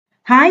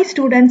Hi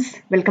students,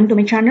 welcome to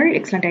my channel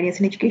Excellent Ideas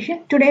in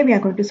Education. Today we are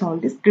going to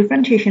solve this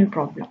differentiation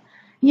problem.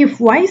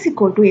 If y is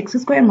equal to x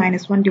square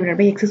minus 1 divided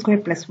by x square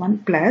plus 1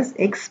 plus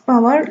x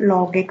power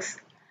log x,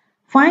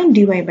 find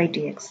dy by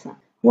dx.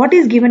 What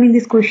is given in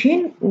this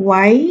question?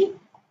 Y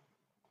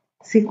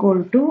is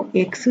equal to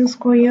x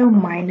square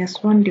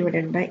minus 1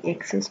 divided by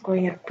x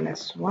square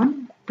plus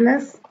 1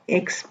 plus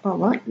x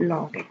power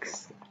log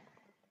x.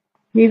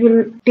 We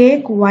will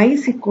take y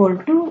is equal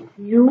to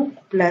u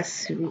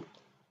plus v.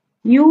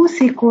 U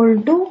is equal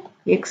to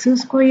x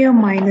square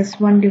minus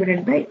 1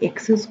 divided by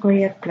x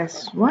square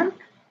plus 1.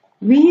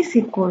 V is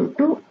equal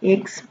to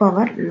x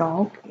power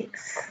log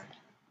x.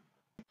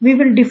 We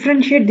will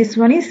differentiate this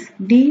one is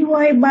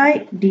dy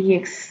by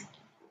dx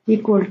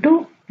equal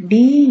to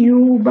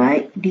du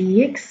by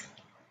dx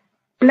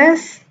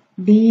plus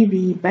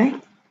dv by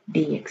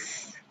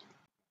dx.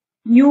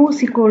 U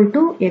is equal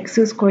to x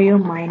square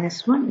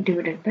minus 1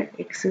 divided by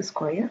x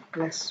square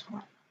plus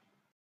 1.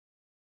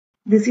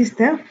 This is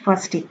the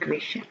first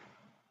equation.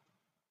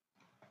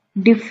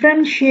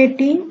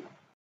 Differentiating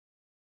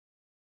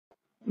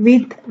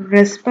with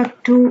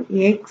respect to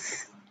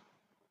x,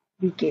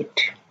 we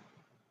get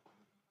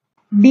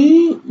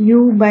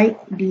du by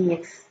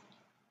dx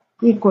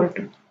equal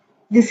to,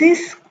 this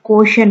is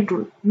quotient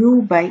rule,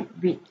 u by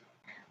v.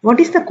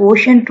 What is the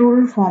quotient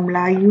rule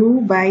formula?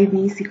 U by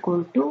v is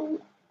equal to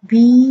v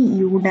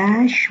u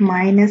dash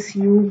minus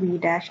u v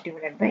dash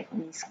divided by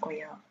v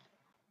square.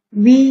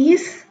 V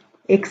is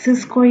x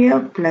square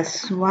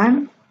plus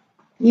 1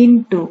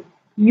 into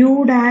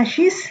u dash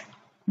is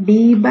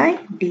d by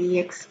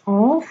dx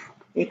of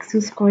x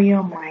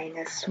square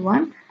minus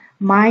 1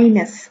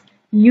 minus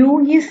u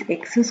is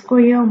x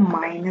square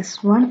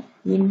minus 1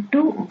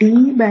 into d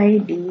by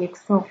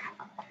dx of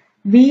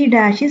v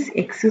dash is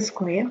x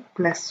square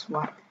plus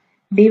 1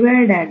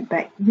 divided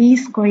by v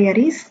square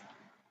is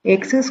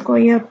x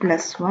square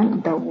plus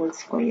 1 the whole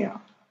square.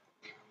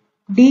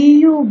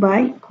 Du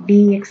by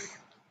dx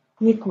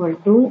equal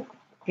to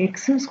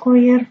x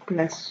square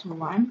plus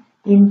 1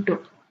 into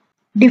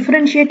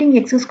differentiating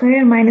x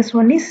square minus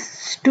 1 is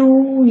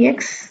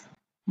 2x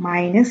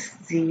minus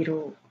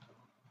 0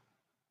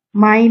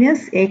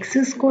 minus x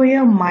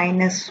square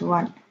minus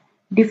 1.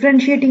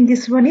 Differentiating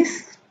this one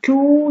is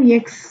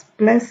 2x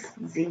plus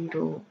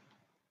 0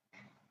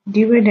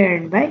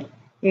 divided by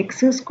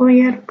x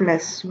square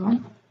plus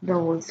 1 the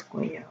whole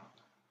square.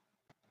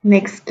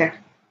 Next,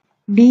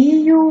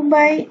 du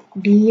by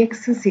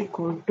dx is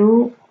equal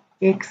to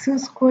x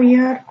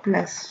square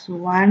plus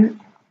 1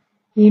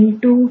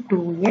 into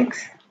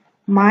 2x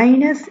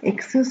minus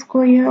x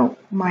square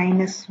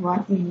minus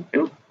 1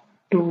 into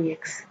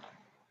 2x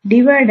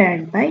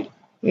divided by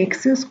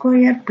x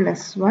square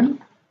plus 1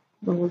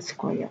 the whole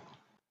square.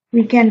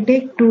 We can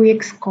take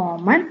 2x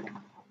common,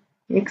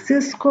 x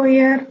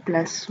square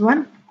plus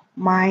 1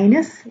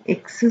 minus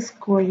x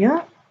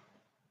square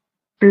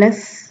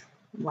plus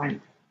 1.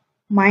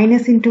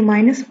 Minus into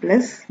minus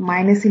plus,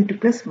 minus into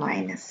plus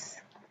minus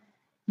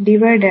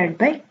divided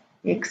by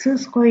x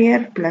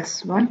square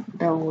plus 1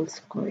 the whole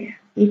square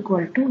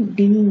equal to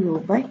du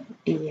by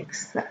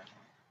dx.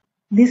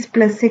 This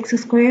plus x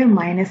square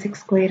minus x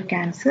square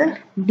cancel.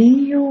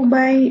 Du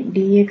by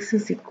dx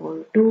is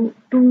equal to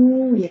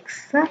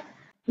 2x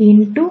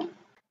into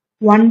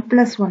 1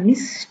 plus 1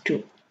 is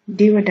 2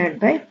 divided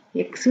by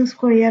x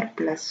square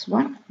plus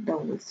 1 the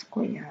whole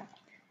square.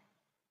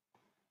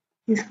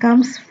 This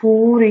comes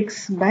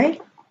 4x by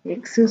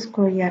x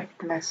square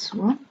plus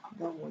 1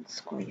 the whole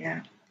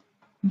square.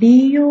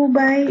 Du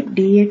by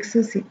dx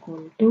is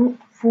equal to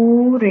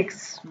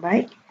 4x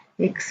by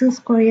x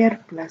square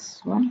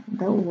plus 1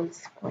 the whole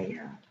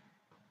square.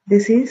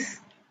 This is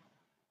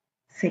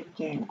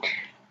second.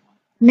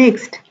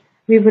 Next,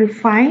 we will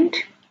find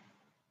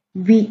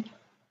v.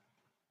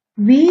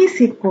 V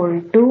is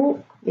equal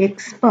to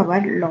x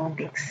power log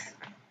x.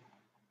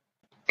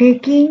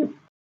 Taking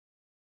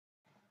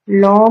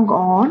log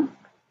on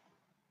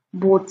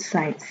both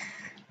sides.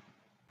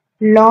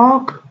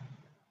 Log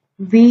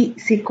v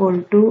is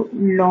equal to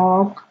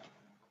log,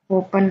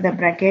 open the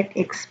bracket,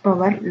 x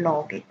power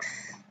log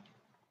x.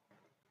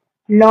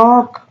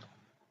 Log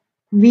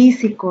v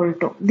is equal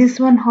to, this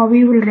one how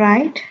we will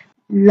write?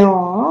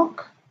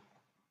 Log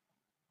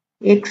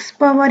x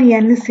power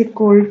n is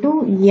equal to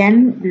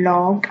n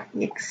log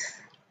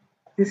x.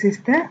 This is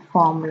the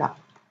formula.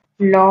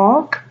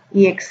 Log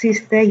x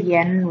is the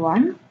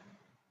n1,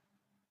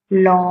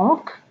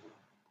 log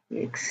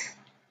x.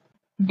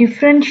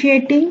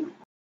 Differentiating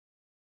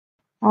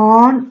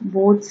on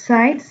both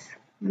sides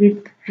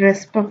with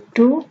respect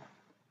to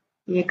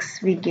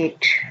x, we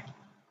get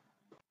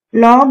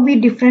log v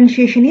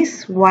differentiation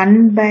is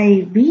 1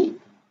 by v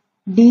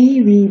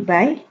dv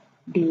by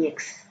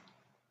dx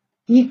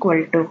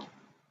equal to,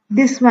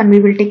 this one we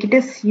will take it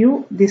as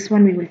u, this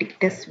one we will take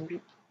it as v.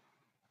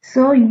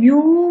 So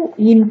u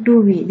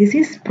into v, this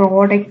is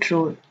product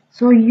rule.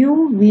 So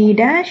u v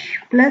dash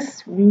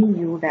plus v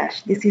u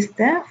dash, this is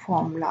the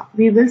formula.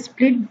 We will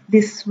split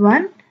this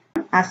one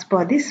as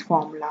per this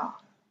formula.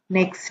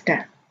 Next,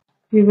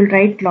 we will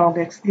write log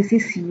x, this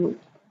is u.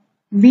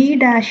 v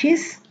dash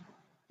is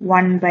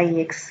 1 by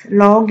x.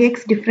 Log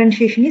x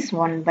differentiation is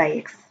 1 by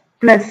x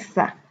plus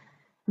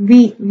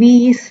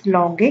v is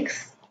log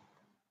x.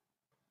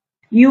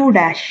 U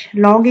dash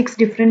log x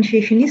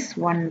differentiation is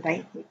 1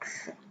 by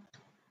x.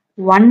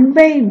 1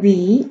 by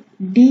v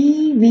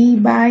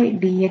dv by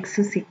dx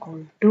is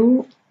equal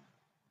to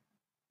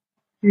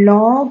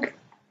log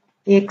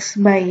x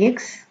by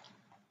x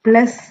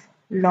plus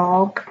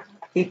log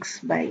x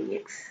by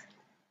x.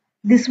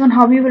 This one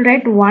how we will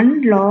write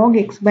 1 log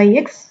x by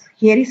x.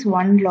 Here is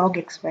 1 log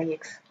x by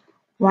x.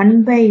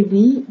 1 by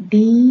v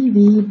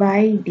dv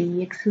by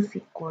dx is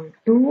equal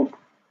to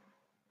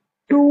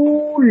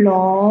 2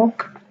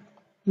 log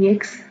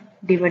x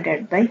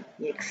divided by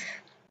x.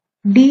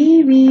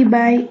 dv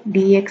by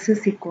dx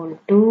is equal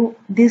to,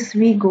 this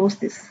v goes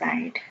this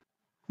side,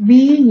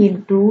 v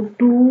into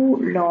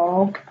 2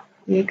 log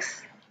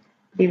x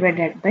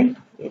divided by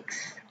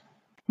x.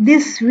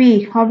 This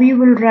v, how we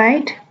will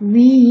write?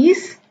 V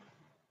is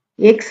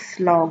x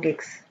log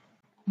x.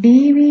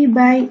 dv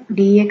by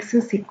dx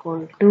is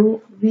equal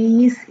to,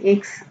 v is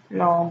x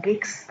log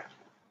x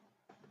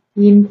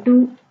into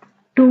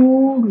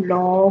 2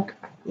 log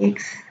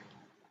x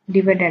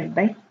divided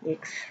by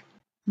x.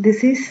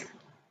 This is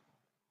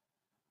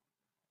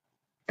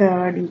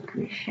third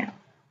equation.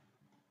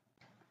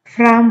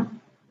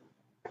 From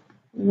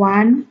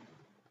 1,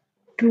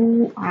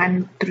 2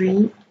 and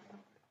 3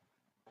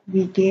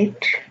 we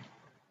get,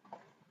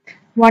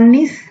 one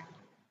is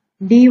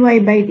dy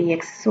by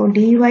dx. So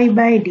dy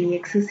by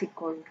dx is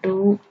equal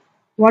to,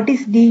 what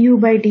is du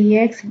by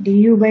dx?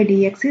 Du by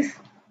dx is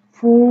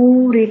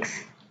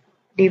 4x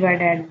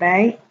divided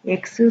by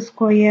x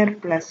square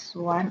plus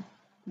 1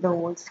 the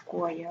whole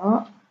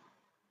square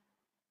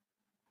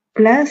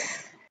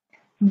plus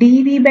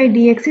dv by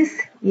dx is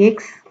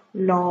x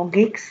log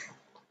x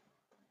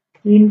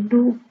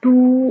into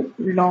 2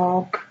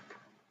 log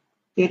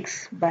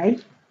x by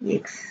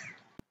x.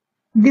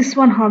 This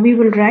one how we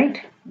will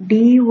write?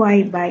 dy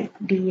by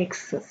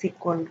dx is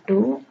equal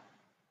to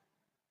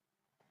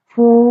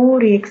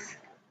 4x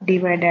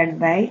divided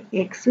by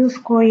x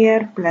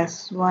square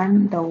plus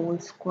 1 the whole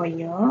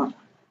square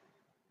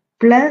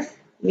plus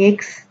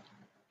x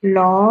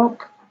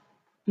log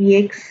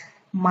x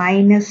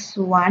minus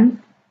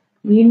 1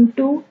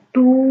 into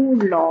 2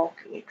 log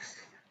x.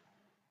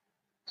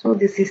 So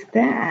this is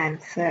the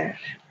answer.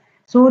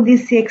 So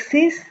this x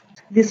is,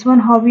 this one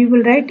how we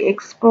will write?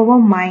 X power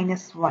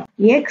minus 1.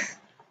 X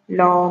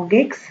log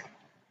x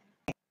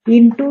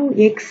into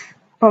x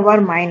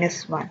power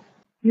minus 1.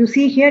 You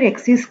see here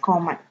x is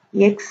common.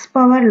 X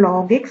power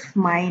log x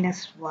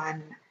minus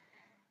 1.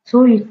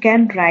 So you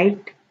can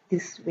write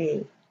this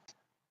way.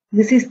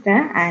 This is the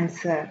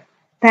answer.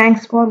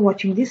 Thanks for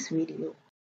watching this video.